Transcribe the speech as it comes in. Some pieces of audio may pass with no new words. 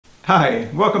Hi,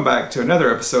 welcome back to another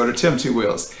episode of Tim Two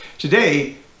Wheels.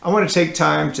 Today, I want to take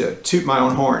time to toot my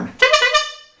own horn.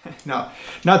 No,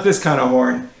 not this kind of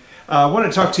horn. I want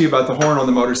to talk to you about the horn on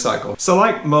the motorcycle. So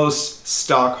like most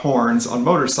stock horns on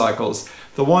motorcycles,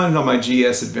 the one on my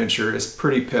GS Adventure is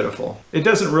pretty pitiful. It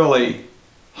doesn't really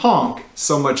honk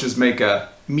so much as make a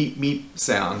meep meep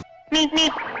sound. Meep meep.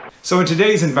 So in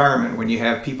today's environment, when you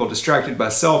have people distracted by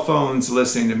cell phones,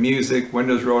 listening to music,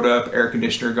 windows rolled up, air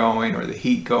conditioner going, or the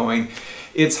heat going,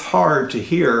 it's hard to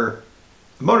hear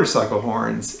motorcycle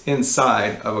horns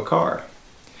inside of a car.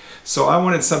 So I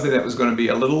wanted something that was going to be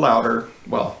a little louder,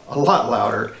 well, a lot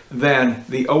louder than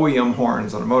the OEM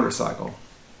horns on a motorcycle.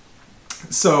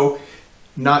 So,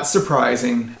 not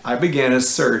surprising, I began a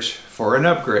search for an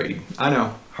upgrade. I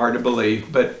know, hard to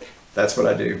believe, but that's what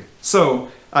I do. So,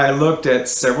 I looked at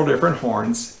several different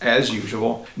horns, as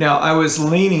usual. Now, I was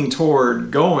leaning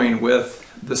toward going with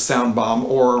the Sound Bomb,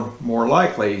 or more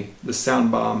likely, the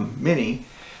Sound Bomb Mini,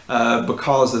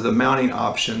 because of the mounting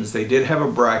options. They did have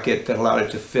a bracket that allowed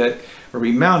it to fit or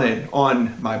be mounted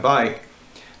on my bike,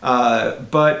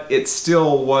 but it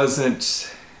still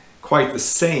wasn't quite the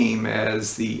same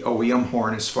as the OEM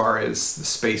horn as far as the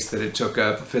space that it took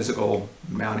up, physical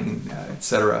mounting,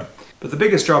 etc. But the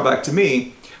biggest drawback to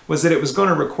me was that it was going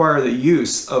to require the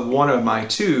use of one of my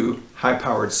two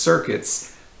high-powered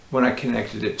circuits when I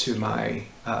connected it to my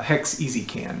Hex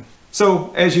EasyCan.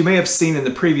 So, as you may have seen in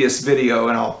the previous video,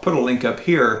 and I'll put a link up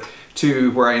here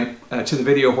to to the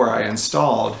video where I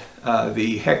installed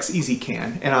the Hex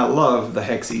EasyCan, and I love the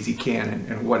Hex EasyCan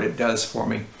and what it does for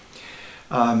me.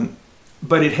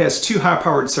 But it has two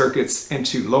high-powered circuits and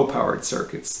two low-powered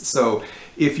circuits. So,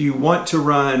 if you want to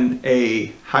run a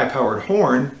high-powered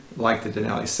horn, like the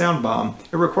Denali Sound Bomb,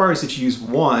 it requires that you use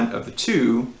one of the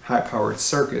two high-powered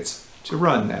circuits to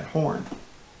run that horn.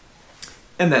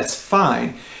 And that's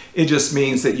fine. It just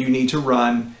means that you need to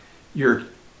run your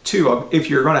two, if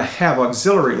you're going to have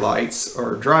auxiliary lights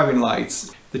or driving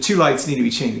lights, the two lights need to be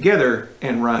chained together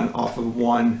and run off of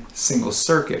one single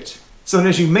circuit. So, and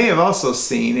as you may have also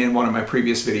seen in one of my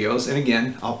previous videos, and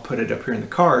again, I'll put it up here in the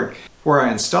card, where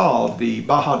I installed the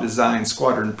Baja Design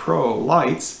Squadron Pro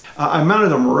lights, I mounted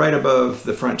them right above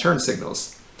the front turn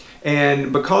signals.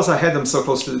 And because I had them so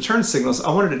close to the turn signals,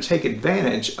 I wanted to take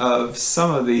advantage of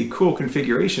some of the cool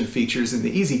configuration features in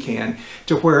the EasyCan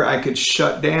to where I could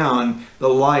shut down the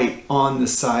light on the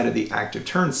side of the active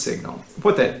turn signal.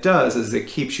 What that does is it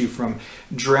keeps you from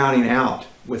drowning out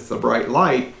with the bright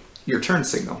light your turn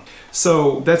signal.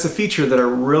 So that's a feature that I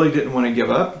really didn't want to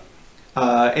give up.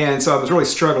 And so I was really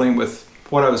struggling with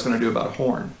what I was going to do about a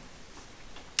horn.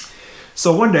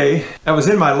 So one day, I was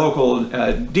in my local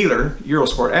dealer,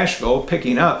 Eurosport Asheville,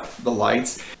 picking up the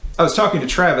lights. I was talking to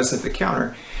Travis at the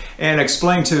counter and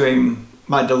explained to him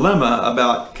my dilemma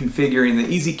about configuring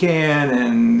the EasyCan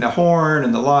and the horn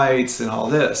and the lights and all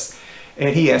this.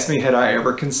 And he asked me, had I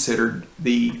ever considered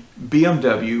the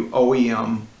BMW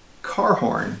OEM car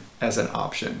horn as an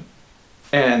option?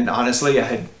 And honestly, I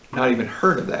had not even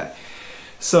heard of that.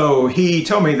 So he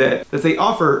told me that they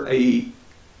offer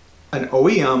an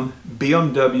OEM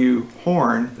BMW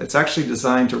horn that's actually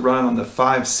designed to run on the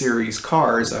 5 Series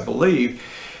cars, I believe,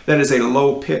 that is a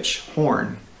low pitch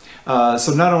horn.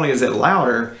 So not only is it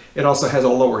louder, it also has a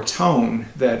lower tone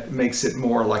that makes it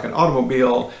more like an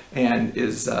automobile and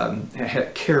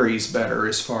carries better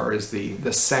as far as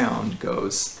the sound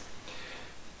goes.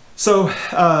 So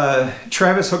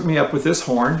Travis hooked me up with this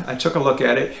horn. I took a look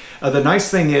at it. The nice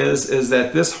thing is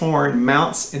that this horn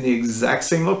mounts in the exact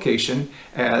same location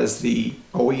as the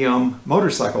OEM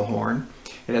motorcycle horn.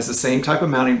 It has the same type of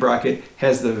mounting bracket,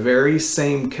 has the very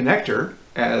same connector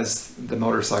as the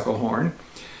motorcycle horn,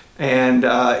 and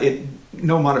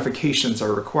no modifications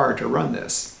are required to run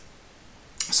this.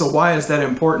 So why is that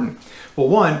important? Well,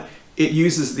 one, it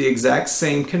uses the exact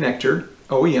same connector,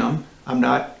 OEM. I'm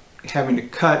not having to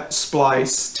cut,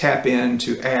 splice, tap in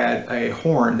to add a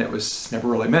horn that was never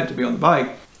really meant to be on the bike,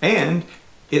 and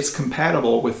it's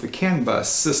compatible with the CAN bus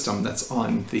system that's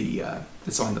on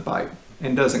the bike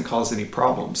and doesn't cause any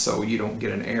problems, so you don't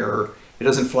get an error. It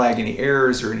doesn't flag any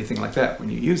errors or anything like that when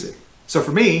you use it. So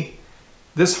for me,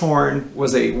 this horn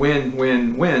was a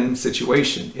win-win-win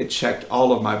situation. It checked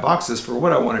all of my boxes for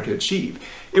what I wanted to achieve.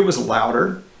 It was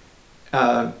louder,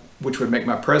 which would make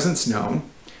my presence known.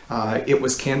 It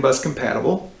was CAN bus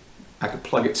compatible. I could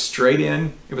plug it straight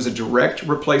in. It was a direct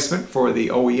replacement for the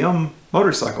OEM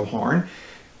motorcycle horn,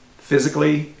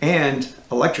 physically and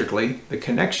electrically, the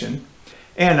connection.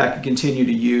 And I could continue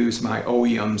to use my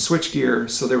OEM switchgear,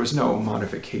 so there was no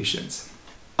modifications.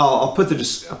 I'll put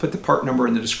the part number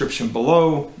in the description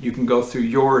below. You can go through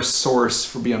your source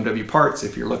for BMW parts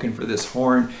if you're looking for this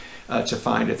horn. to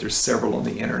find it. There's several on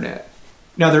the internet.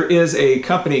 Now there is a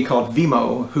company called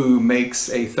Vimo who makes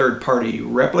a third-party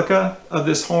replica of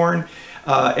this horn,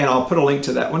 and I'll put a link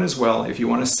to that one as well. If you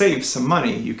want to save some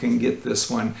money, you can get this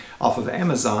one off of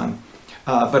Amazon.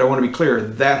 But I want to be clear,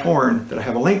 that horn that I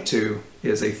have a link to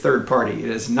is a third party. It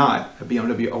is not a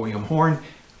BMW OEM horn.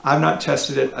 I've not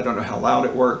tested it. I don't know how loud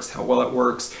it works, how well it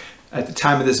works. At the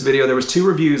time of this video, there was 2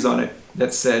 reviews on it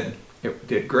that said it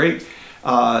did great,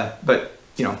 but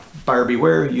you know, buyer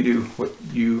beware, you do what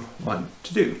you want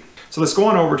to do. So let's go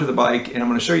on over to the bike and I'm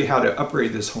going to show you how to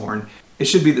upgrade this horn. It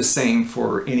should be the same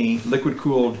for any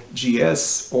liquid-cooled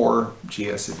GS or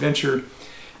GS Adventure.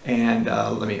 And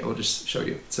we'll just show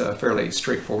you. It's a fairly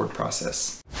straightforward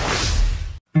process.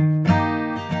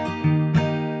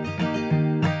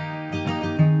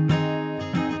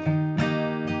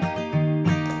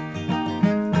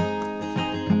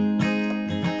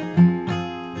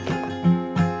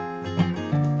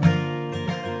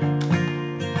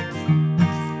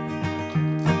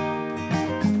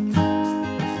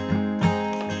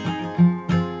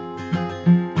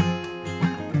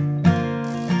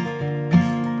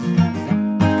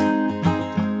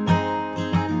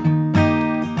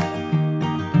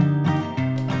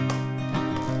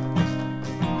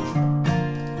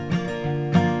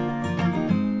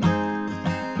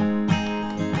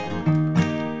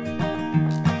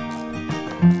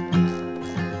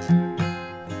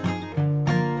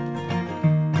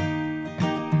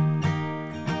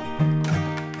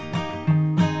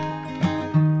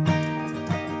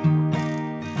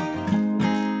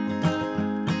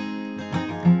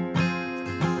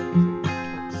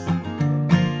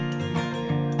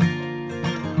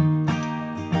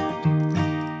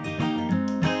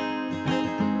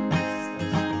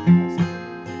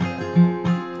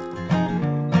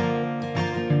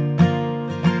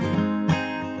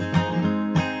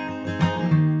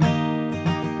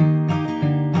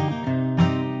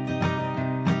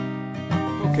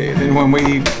 Okay, then when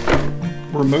we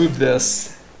remove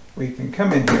this, we can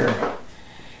come in here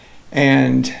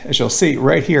and as you'll see,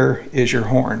 right here is your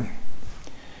horn.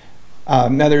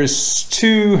 Now there's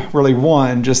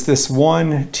just this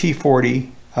one T40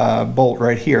 bolt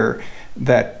right here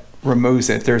that removes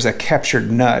it. There's a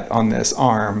captured nut on this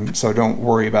arm, so don't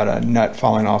worry about a nut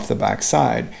falling off the back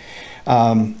side.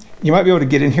 You might be able to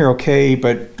get in here okay,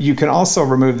 but you can also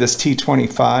remove this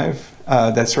T25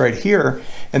 that's right here,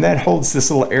 and that holds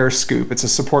this little air scoop. It's a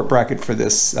support bracket for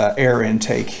this air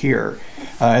intake here.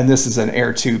 And this is an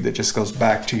air tube that just goes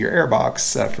back to your air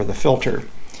box for the filter.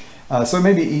 So it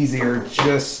may be easier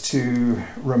just to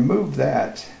remove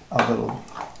that a little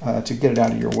to get it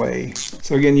out of your way.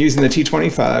 So again, using the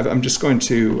T25, I'm just going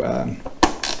to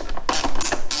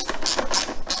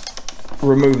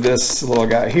remove this little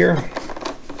guy here.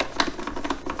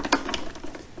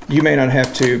 You may not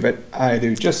have to, but I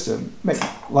do, just to make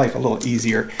life a little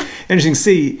easier. And as you can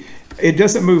see, it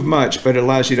doesn't move much, but it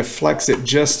allows you to flex it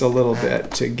just a little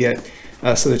bit to get,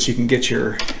 so that you can get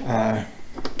your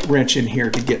wrench in here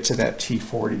to get to that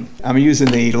T40. I'm using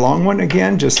the long one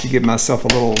again, just to give myself a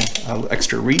little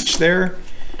extra reach there.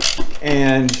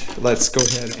 And let's go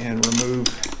ahead and remove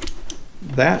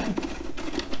that.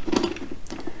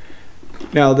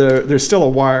 Now there's still a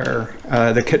wire,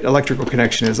 the electrical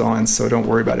connection is on, so don't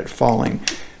worry about it falling.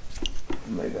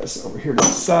 Lay this over here to the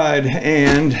side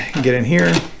and get in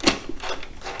here.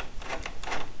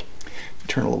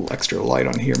 Turn a little extra light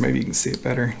on here, maybe you can see it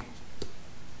better.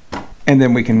 And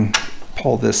then we can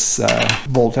pull this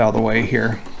bolt out of the way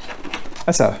here.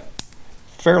 That's a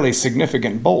fairly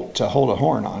significant bolt to hold a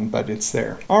horn on, but it's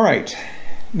there. All right.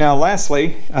 Now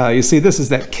lastly, you see this is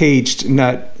that caged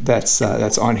nut that's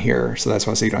on here, so that's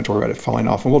why I say you don't have to worry about it falling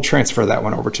off, and we'll transfer that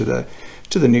one over to the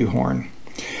new horn.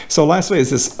 So lastly is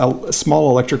this small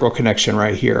electrical connection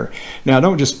right here. Now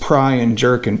don't just pry and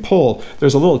jerk and pull.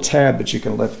 There's a little tab that you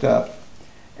can lift up,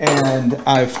 and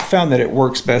I've found that it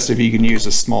works best if you can use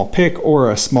a small pick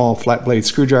or a small flat blade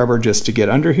screwdriver just to get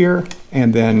under here,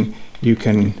 and then you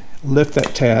can lift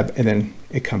that tab and then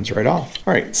it comes right off.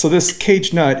 All right, so this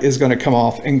cage nut is going to come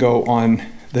off and go on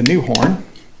the new horn,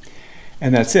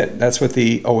 and that's it. That's what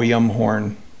the OEM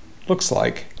horn looks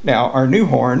like. Now our new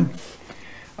horn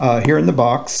here in the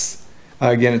box,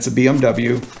 again, it's a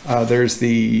BMW. There's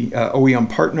the OEM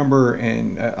part number,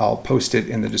 and I'll post it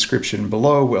in the description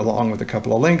below along with a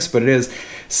couple of links, but it is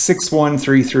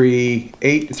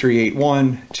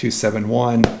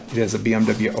 61338381271. It is a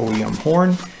BMW OEM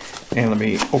horn. And let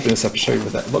me open this up to show you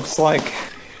what that looks like.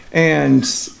 And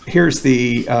here's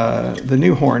the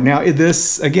new horn. Now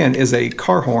this, again, is a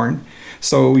car horn.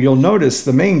 So you'll notice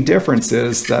the main difference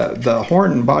is that the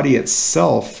horn body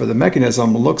itself for the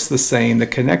mechanism looks the same, the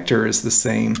connector is the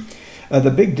same. The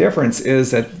big difference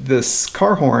is that this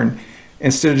car horn,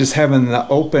 instead of just having the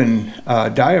open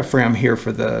diaphragm here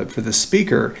for the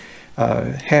speaker,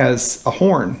 has a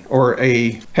horn, or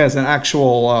has an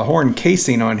actual horn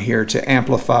casing on here to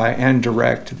amplify and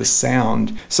direct the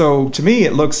sound. So to me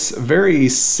it looks very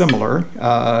similar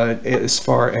as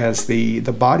far as the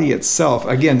body itself.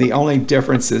 Again, the only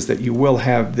difference is that you will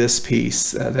have this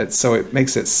piece so it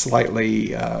makes it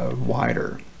slightly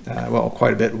wider, well,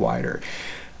 quite a bit wider.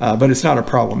 But it's not a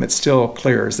problem. It still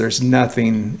clears. There's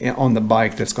nothing on the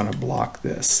bike that's going to block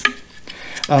this.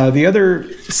 The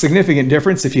other significant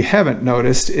difference, if you haven't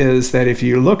noticed, is that if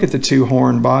you look at the two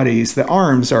horn bodies, the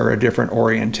arms are a different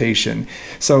orientation.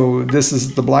 So this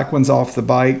is the black one's off the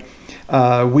bike.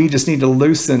 We just need to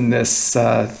loosen this,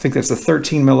 I think that's a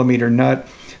 13 millimeter nut,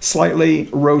 slightly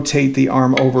rotate the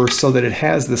arm over so that it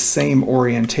has the same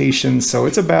orientation. So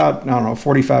it's about, I don't know,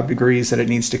 45 degrees that it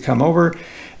needs to come over,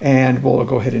 and we'll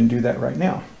go ahead and do that right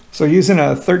now. So using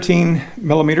a 13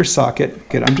 millimeter socket,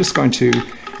 I'm just going to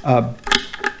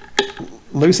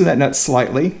loosen that nut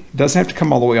slightly. It doesn't have to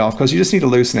come all the way off, because you just need to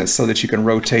loosen it so that you can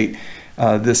rotate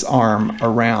this arm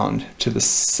around to the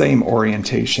same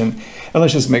orientation. And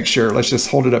let's just make sure, let's just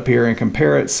hold it up here and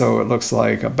compare it. So it looks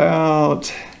like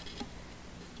about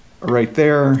right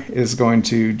there is going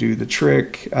to do the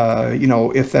trick. You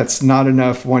know, if that's not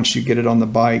enough, once you get it on the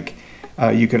bike,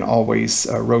 you can always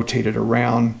rotate it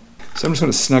around. So I'm just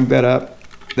going to snug that up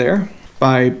there.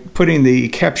 By putting the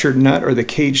captured nut or the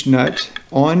cage nut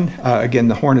on, again,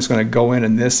 the horn is going to go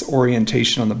in this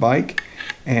orientation on the bike.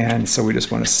 And so we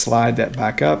just want to slide that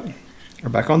back up, or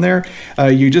back on there.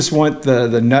 You just want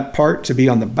the nut part to be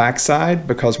on the back side,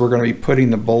 because we're going to be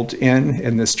putting the bolt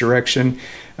in this direction.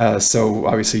 So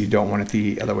obviously you don't want it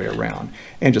the other way around.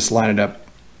 And just line it up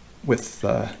with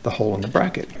the hole in the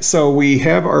bracket. So we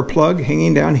have our plug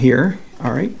hanging down here,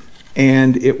 all right,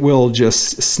 and it will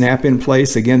just snap in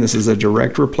place. Again, this is a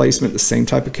direct replacement, the same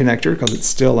type of connector, because it's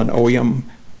still an OEM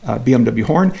BMW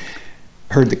horn.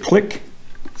 Heard the click,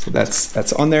 so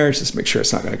that's on there. Just make sure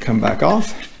it's not going to come back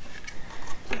off.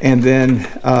 And then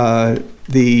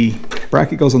the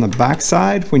bracket goes on the back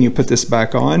side when you put this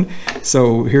back on.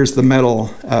 So here's the metal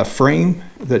frame,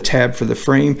 the tab for the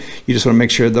frame. You just want to make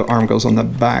sure the arm goes on the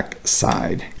back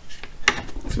side.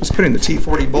 So just putting the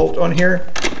T40 bolt on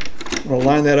here. We'll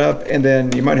line that up, and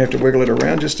then you might have to wiggle it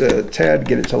around just a tad,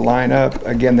 get it to line up.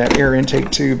 Again, that air intake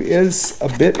tube is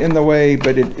a bit in the way,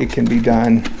 but it can be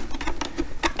done.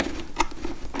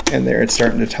 And there, it's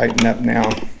starting to tighten up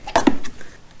now.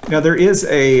 Now there is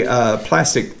a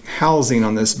plastic housing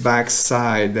on this back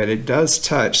side that it does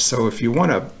touch, so if you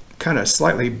want to kind of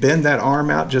slightly bend that arm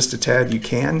out just a tad, you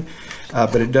can,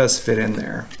 but it does fit in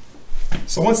there.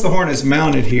 So once the horn is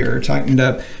mounted here, tightened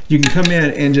up, you can come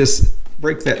in and just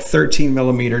break that 13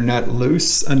 millimeter nut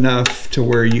loose enough to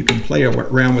where you can play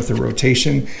around with the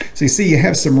rotation. So you see you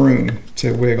have some room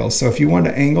to wiggle. So if you want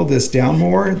to angle this down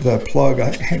more, the plug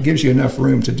gives you enough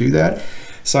room to do that.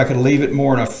 So I could leave it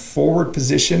more in a forward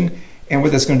position, and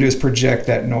what that's going to do is project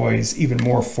that noise even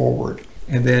more forward.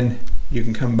 And then you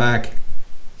can come back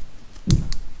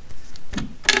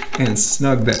and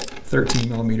snug that 13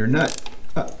 millimeter nut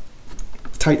up.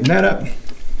 Tighten that up.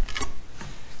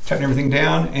 Tighten everything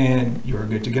down, and you're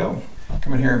good to go.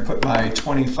 Come in here and put my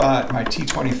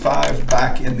T25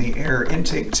 back in the air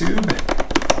intake tube.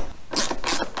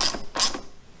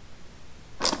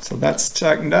 So that's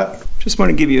tightened up. Just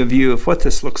want to give you a view of what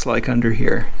this looks like under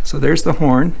here. So there's the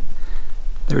horn.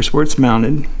 There's where it's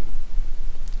mounted.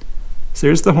 So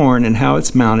there's the horn and how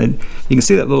it's mounted. You can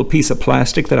see that little piece of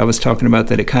plastic that I was talking about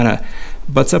that it kind of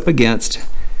butts up against,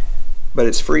 but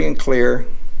it's free and clear.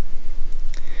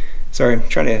 Sorry, I'm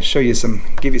trying to show you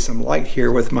give you some light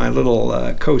here with my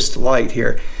little coast light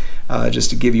here, just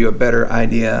to give you a better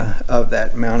idea of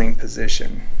that mounting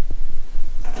position.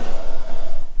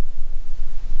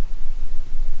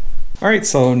 All right,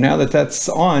 so now that that's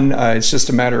on, it's just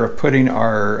a matter of putting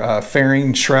our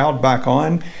fairing shroud back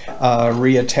on,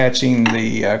 reattaching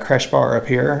the crash bar up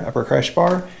here, upper crash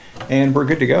bar, and we're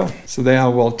good to go. So now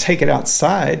we'll take it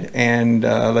outside and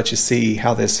let you see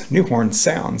how this new horn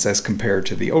sounds as compared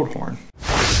to the old horn.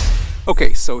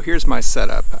 Okay, so here's my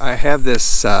setup. I have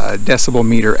this decibel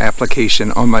meter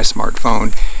application on my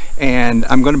smartphone, and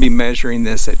I'm going to be measuring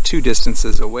this at two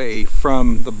distances away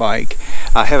from the bike.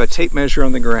 I have a tape measure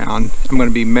on the ground. I'm going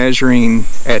to be measuring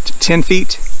at 10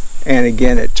 feet and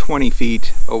again at 20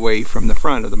 feet away from the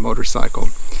front of the motorcycle.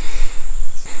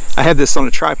 I have this on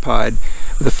a tripod,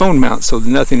 the phone mount so that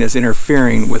nothing is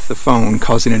interfering with the phone,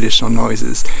 causing additional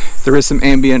noises. There is some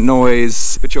ambient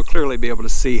noise, but you'll clearly be able to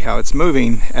see how it's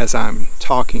moving as I'm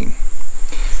talking.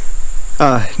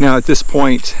 Now at this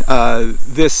point,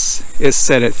 this is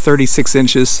set at 36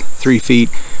 inches, 3 feet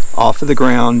off of the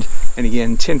ground, and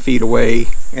again 10 feet away,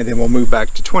 and then we'll move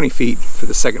back to 20 feet for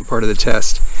the second part of the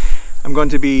test. I'm going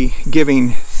to be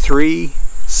giving 3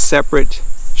 separate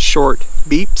short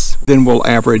beeps, then we'll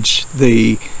average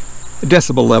the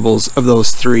decibel levels of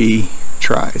those 3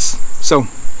 tries. So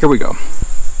here we go.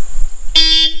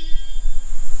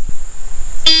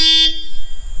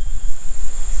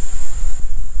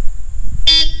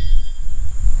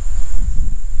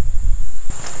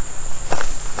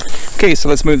 Okay, so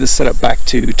let's move this setup back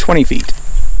to 20 feet.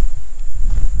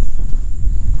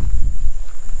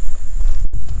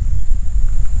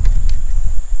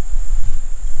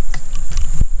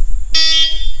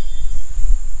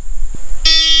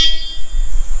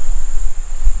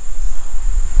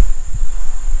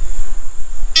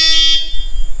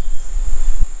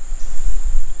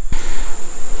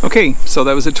 Okay, so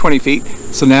that was at 20 feet.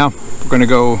 So now we're going to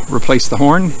go replace the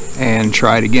horn and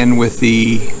try it again with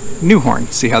the new horn,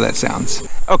 see how that sounds.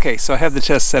 Okay, so I have the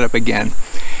test set up again,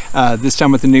 this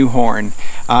time with the new horn.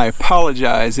 I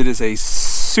apologize, it is a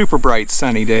super bright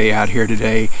sunny day out here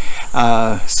today,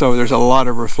 so there's a lot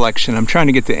of reflection. I'm trying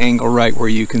to get the angle right where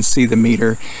you can see the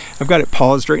meter. I've got it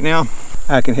paused right now.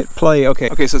 I can hit play.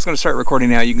 Okay, so it's going to start recording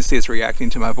now. You can see it's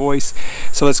reacting to my voice.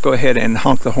 So let's go ahead and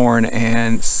honk the horn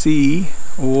and see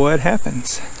what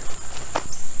happens.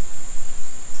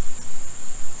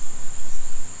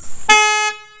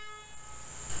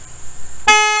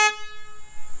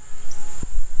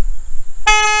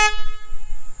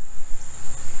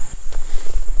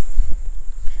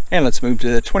 And let's move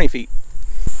to 20 feet.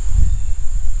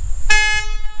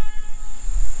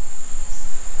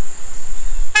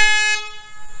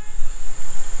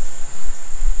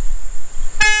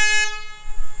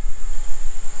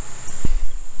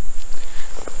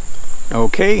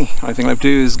 Okay, only thing I have to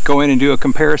do is go in and do a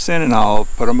comparison, and I'll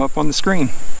put them up on the screen.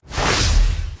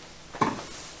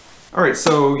 Alright,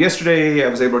 so yesterday I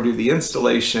was able to do the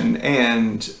installation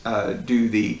and do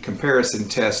the comparison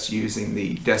test using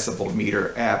the decibel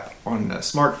meter app on the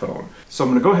smartphone. So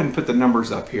I'm going to go ahead and put the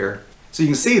numbers up here. So you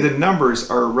can see the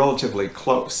numbers are relatively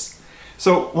close.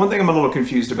 So one thing I'm a little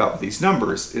confused about with these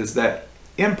numbers is that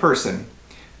in person,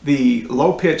 the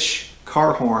low pitch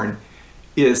car horn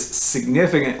is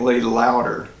significantly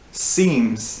louder,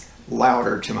 seems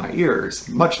louder to my ears,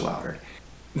 much louder,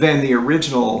 than the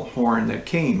original horn that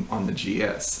came on the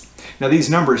GS. Now these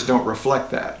numbers don't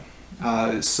reflect that,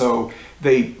 so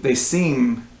they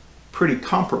seem pretty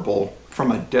comparable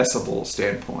from a decibel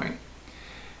standpoint.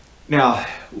 Now,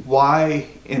 why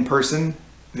in person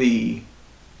the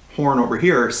horn over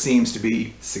here seems to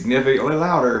be significantly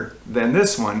louder than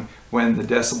this one when the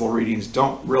decibel readings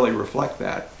don't really reflect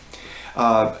that?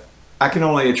 I can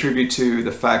only attribute to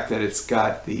the fact that it's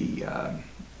got the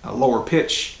lower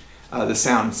pitch. The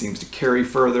sound seems to carry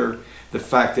further. The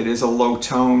fact that it is a low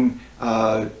tone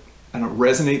and it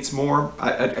resonates more.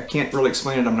 I can't really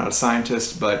explain it. I'm not a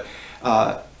scientist, but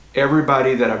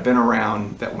everybody that I've been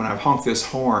around that when I've honked this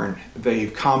horn,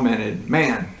 they've commented,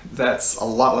 "Man, that's a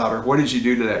lot louder. What did you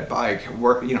do to that bike?"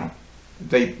 You know,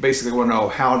 they basically want to know,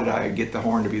 how did I get the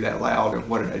horn to be that loud and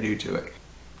what did I do to it?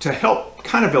 To help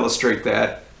kind of illustrate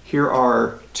that, here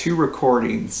are 2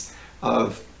 recordings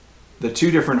of the 2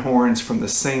 different horns from the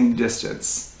same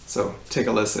distance. So take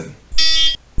a listen.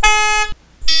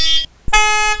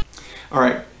 All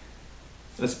right,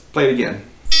 let's play it again.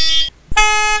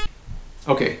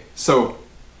 Okay, so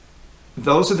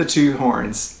those are the 2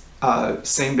 horns,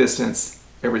 same distance,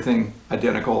 everything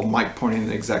identical, mic pointing in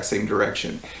the exact same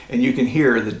direction. And you can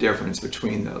hear the difference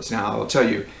between those. Now I'll tell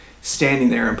you, standing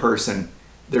there in person,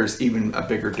 there's even a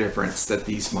bigger difference that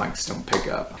these mics don't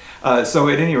pick up. So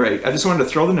at any rate, I just wanted to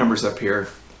throw the numbers up here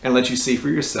and let you see for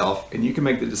yourself, and you can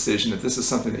make the decision if this is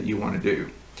something that you want to do.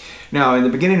 Now, in the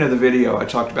beginning of the video, I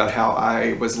talked about how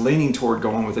I was leaning toward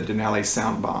going with a Denali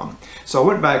sound bomb. So I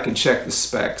went back and checked the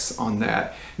specs on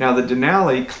that. Now, the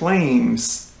Denali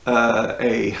claims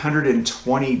a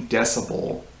 120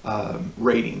 decibel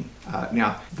rating.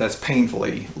 Now, that's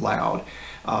painfully loud.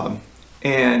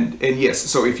 And yes,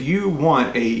 so if you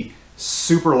want a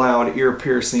super loud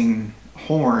ear-piercing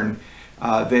horn,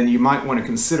 then you might want to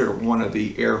consider one of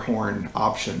the air horn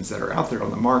options that are out there on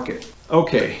the market.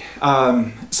 Okay,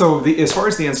 so as far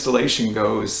as the installation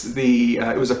goes,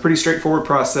 it was a pretty straightforward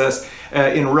process.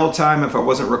 In real time, if I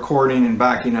wasn't recording and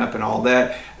backing up and all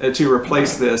that, to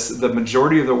replace this, the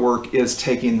majority of the work is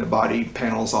taking the body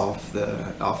panels off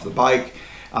the bike.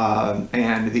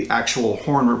 and the actual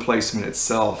horn replacement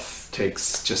itself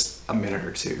takes just a minute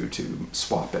or two to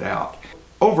swap it out.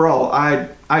 Overall,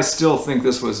 I still think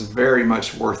this was very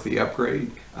much worth the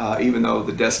upgrade. Even though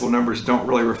the decibel numbers don't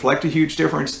really reflect a huge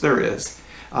difference, there is.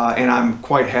 And I'm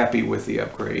quite happy with the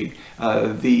upgrade.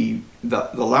 The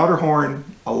louder horn,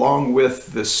 along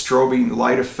with the strobing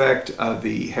light effect of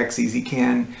the Hex Easy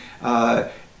Can,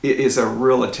 it is a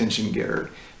real attention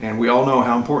getter. And we all know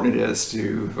how important it is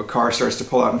to, if a car starts to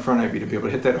pull out in front of you, to be able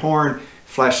to hit that horn,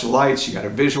 flash the lights, you got a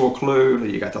visual clue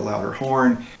that you got the louder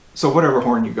horn. So whatever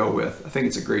horn you go with, I think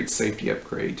it's a great safety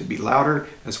upgrade to be louder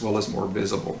as well as more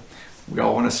visible. We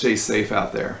all want to stay safe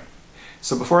out there.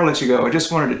 So before I let you go, I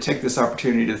just wanted to take this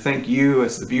opportunity to thank you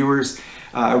as the viewers.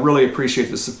 I really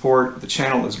appreciate the support. The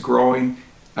channel is growing.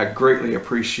 I greatly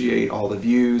appreciate all the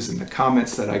views and the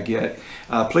comments that I get.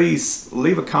 Please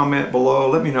leave a comment below.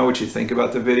 Let me know what you think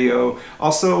about the video.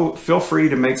 Also, feel free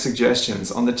to make suggestions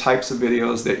on the types of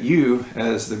videos that you,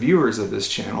 as the viewers of this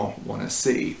channel, want to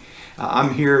see.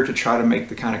 I'm here to try to make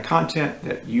the kind of content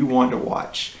that you want to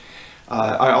watch.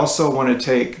 I also want to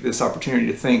take this opportunity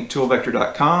to thank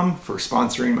toolvector.com for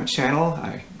sponsoring my channel.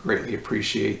 I greatly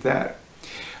appreciate that.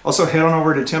 Also, head on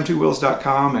over to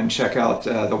tim2wheels.com and check out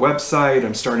the website.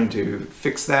 I'm starting to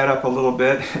fix that up a little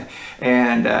bit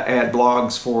and add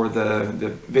blogs for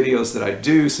the videos that I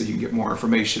do, so you can get more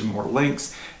information, more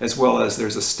links, as well as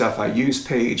there's a Stuff I Use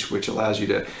page, which allows you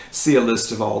to see a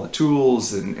list of all the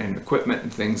tools and equipment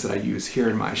and things that I use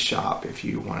here in my shop if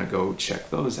you want to go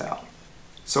check those out.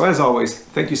 So as always,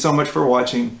 thank you so much for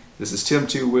watching. This is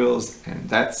Tim2Wheels, and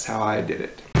that's how I did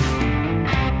it.